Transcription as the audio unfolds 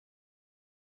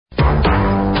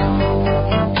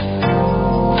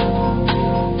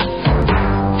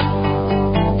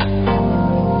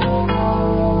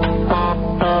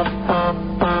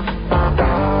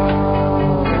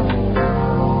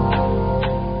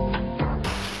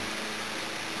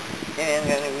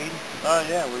got any weed?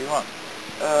 Yeah, what do you want?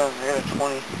 I got a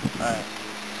 20. Alright.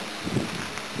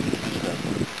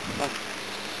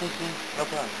 No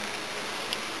problem.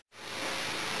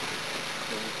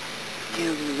 Get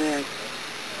over the bag.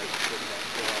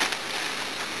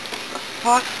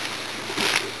 Fuck.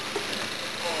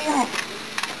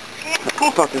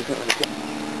 Fucking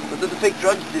But those are fake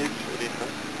drugs, dude. You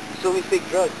sold me fake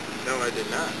drugs. No, I did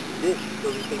not. You did. You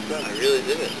sold me fake drugs. I really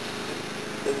didn't.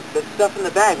 The stuff in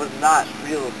the bag was not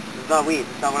real. It's not weed.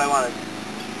 It's not what I wanted.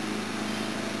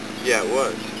 Yeah, it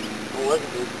was. It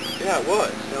wasn't, dude. Yeah, it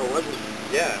was. No, it wasn't.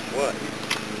 Yeah, it was.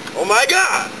 Oh my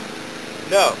God!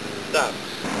 No, stop.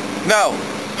 No,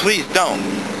 please don't.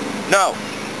 No.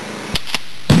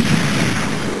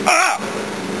 Ah!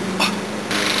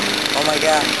 Oh my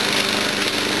God.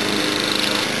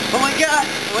 Oh my God!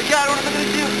 Oh my God, what am I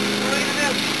gonna do? What am I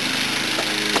gonna do?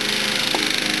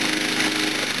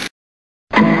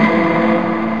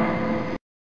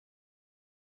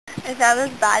 I found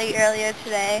his body earlier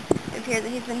today. It appears that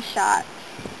he's been shot.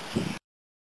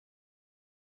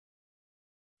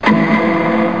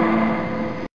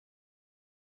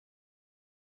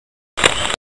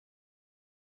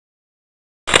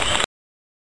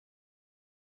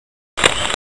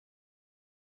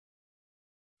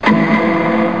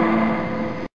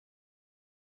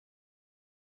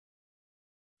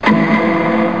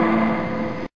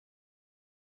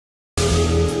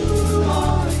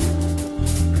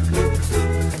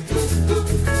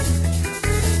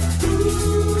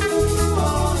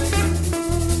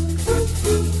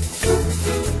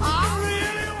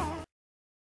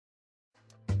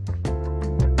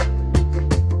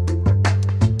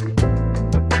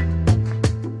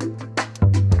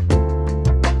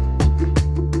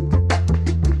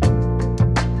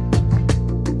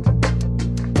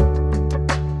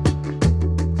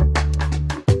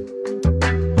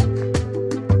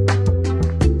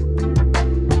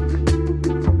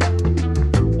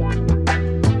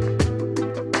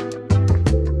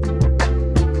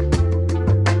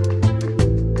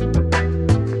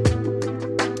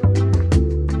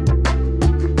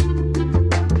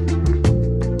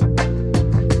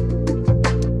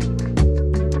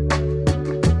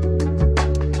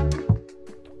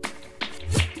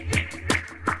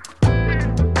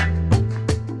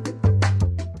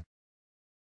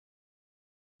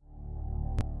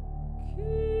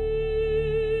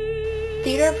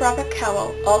 Theodore Robert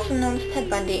Cowell, also known as Ted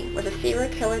Bundy, was a serial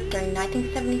killer during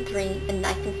 1973 and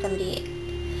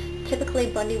 1978. Typically,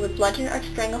 Bundy would bludgeon or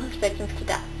strangle his victims to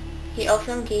death. He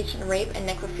also engaged in rape and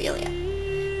necrophilia.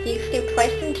 He escaped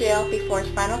twice from jail before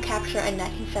his final capture in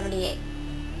 1978.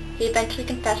 He eventually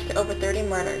confessed to over 30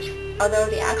 murders, although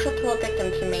the actual total of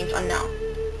victims remains unknown.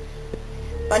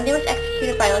 Bundy was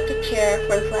executed by electric chair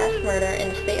for his last murder in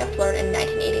the state of Florida in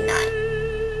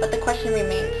 1989. But the question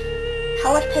remains,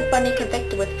 how was Ted Bundy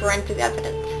convicted with forensic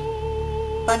evidence?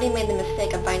 Bundy made the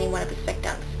mistake of biting one of his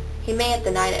victims. He may have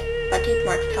denied it, but teeth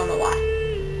marks tell him a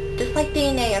lie. Just like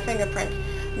DNA or fingerprints,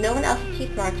 no one else's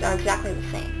teeth marks are exactly the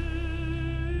same.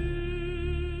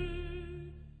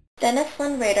 Dennis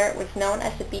Lynn Rader was known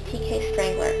as the BTK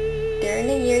Strangler. During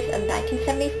the years of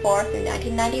 1974 through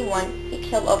 1991, he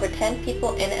killed over 10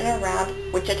 people in and around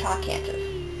Wichita, Kansas.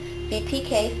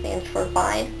 BTK stands for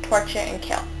Bind, Torture, and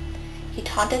Kill. He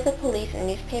taunted the police in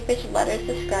newspapers with letters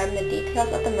describing the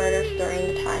details of the murders during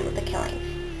the time of the killings.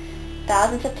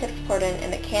 Thousands of tips poured in,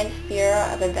 and the Kansas Bureau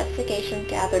of Investigation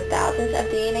gathered thousands of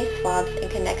DNA swabs in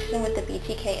connection with the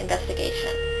BTK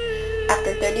investigation.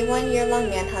 After a 31-year-long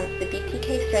manhunt, the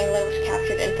BTK Strangler was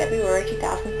captured in February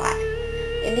 2005.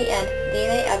 In the end,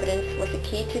 DNA evidence was the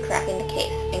key to cracking the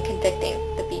case and convicting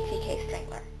the BTK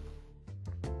Strangler.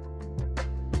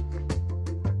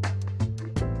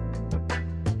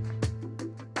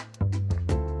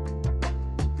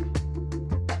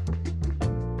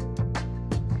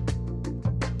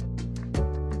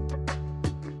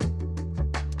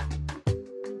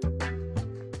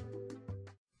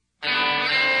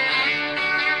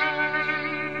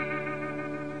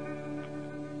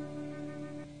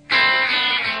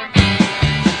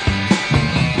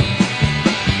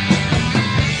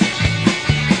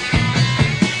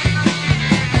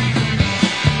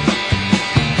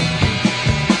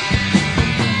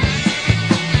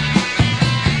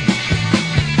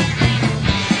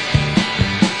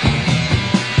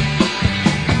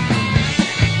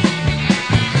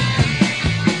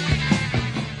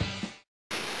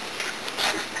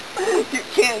 You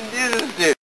can't do this,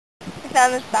 dude. I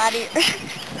found his body.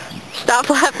 Stop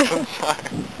laughing. I'm sorry.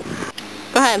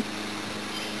 Go ahead.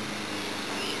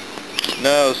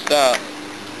 No, stop.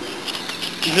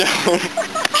 No.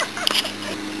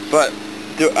 But,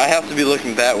 dude, I have to be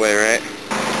looking that way, right?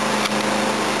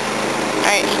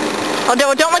 Alright. Oh,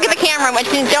 don't look at the camera.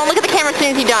 Don't look at the camera as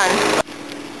soon as you're done.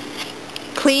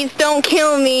 Please don't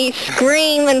kill me.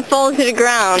 Scream and fall to the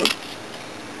ground.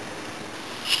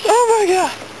 Oh my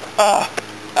god.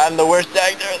 I'm the worst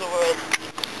actor in the world.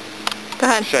 Go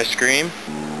ahead. Should I scream?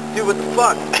 Dude, what the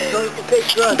fuck? Don't you take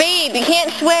drugs. Babe, you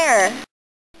can't swear.